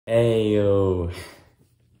Ayo.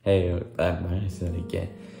 Hey, I said it again.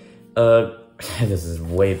 This is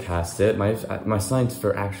way past it. My science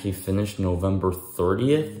fair actually finished November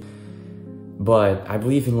 30th, but I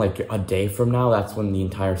believe in like a day from now, that's when the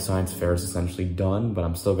entire science fair is essentially done, but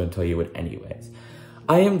I'm still gonna tell you it anyways.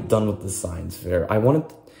 I am done with the science fair. I wanted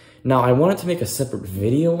to make a separate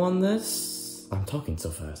video on this. I'm talking so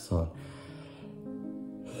fast, huh?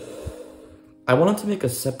 I wanted to make a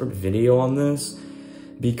separate video on this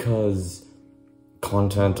because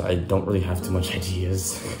content, I don't really have too much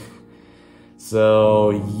ideas.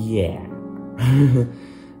 So yeah,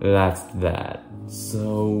 that's that.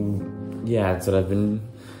 So yeah, that's what I've been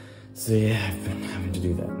having to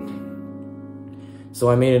do that.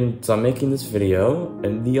 So I'm making this video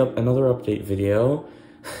and another update video.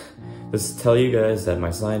 Just to tell you guys that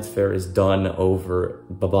my science fair is done over.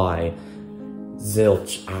 Bye-bye.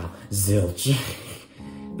 Zilch. Zilch.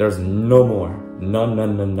 There's no more. No.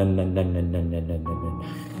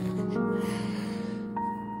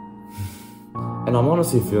 And I'm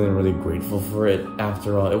honestly feeling really grateful for it.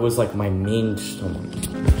 After all, it was like my main.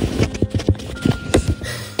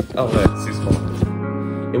 Oh, no, excuse me.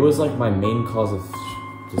 It was like my main cause of.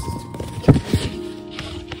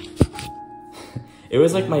 It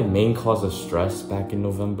was like my main cause of stress back in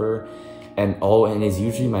November, and it's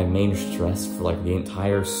usually my main stress for like the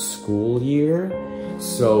entire school year.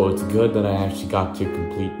 So it's good that I actually got to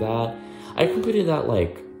complete that. I completed that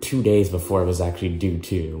like 2 days before it was actually due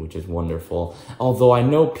to, which is wonderful. Although I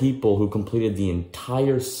know people who completed the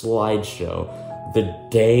entire slideshow the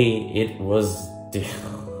day it was due.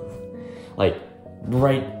 Like,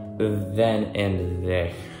 right then and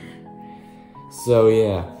there. So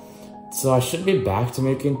yeah. So I should be back to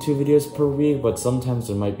making 2 videos per week, but sometimes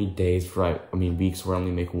there might be days weeks where I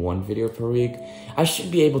only make 1 video per week. I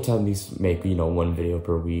should be able to at least make, 1 video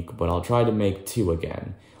per week, but I'll try to make 2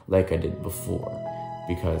 again, like I did before,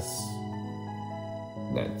 because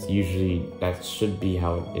that should be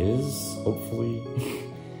how it is, hopefully.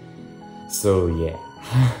 So yeah.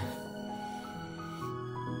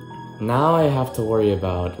 Now I have to worry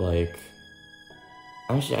about, like,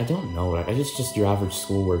 actually, I don't know. It's just your average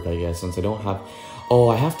schoolwork, I guess, since I don't have... Oh,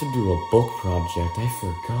 I have to do a book project. I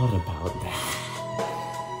forgot about that.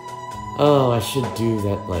 Oh, I should do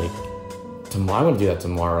that, like, tomorrow. I'm gonna do that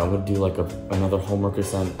tomorrow. I'm gonna do, like, another homework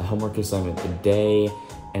assignment today.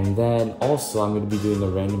 And then, also, I'm gonna be doing the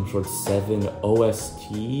Random Short 7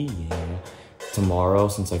 OST, tomorrow,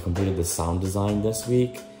 since I completed the sound design this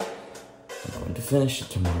week. I'm going to finish it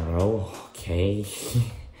tomorrow, okay?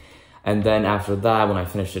 And then after that, when I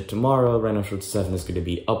finish it tomorrow, Random Short 7 is going to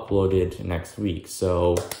be uploaded next week.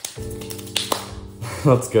 So,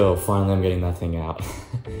 let's go. Finally, I'm getting that thing out.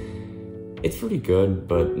 It's pretty good,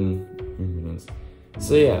 but...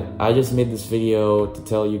 So yeah, I just made this video to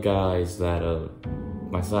tell you guys that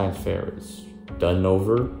my science fair is done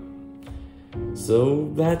over. So,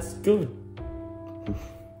 that's good.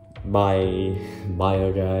 Bye.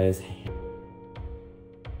 Bye, guys.